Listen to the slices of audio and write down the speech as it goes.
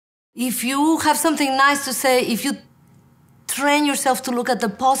If you have something nice to say, if you train yourself to look at the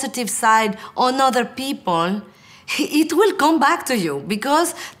positive side on other people, it will come back to you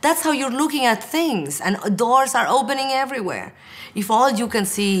because that's how you're looking at things and doors are opening everywhere. If all you can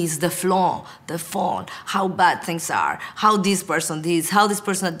see is the flaw, the fault, how bad things are, how this person this, how this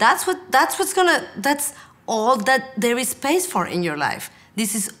person, that's all that there is space for in your life.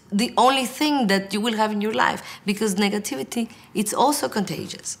 This is the only thing that you will have in your life because negativity, it's also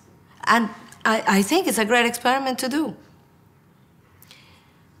contagious. And I think it's a great experiment to do.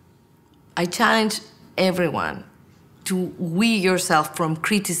 I challenge everyone to wean yourself from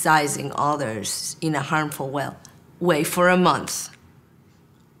criticizing others in a harmful way for a month.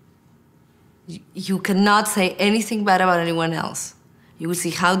 You cannot say anything bad about anyone else. You will see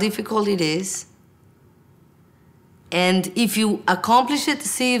how difficult it is. And if you accomplish it,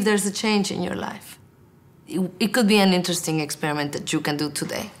 see if there's a change in your life. It could be an interesting experiment that you can do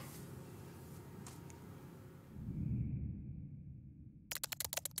today.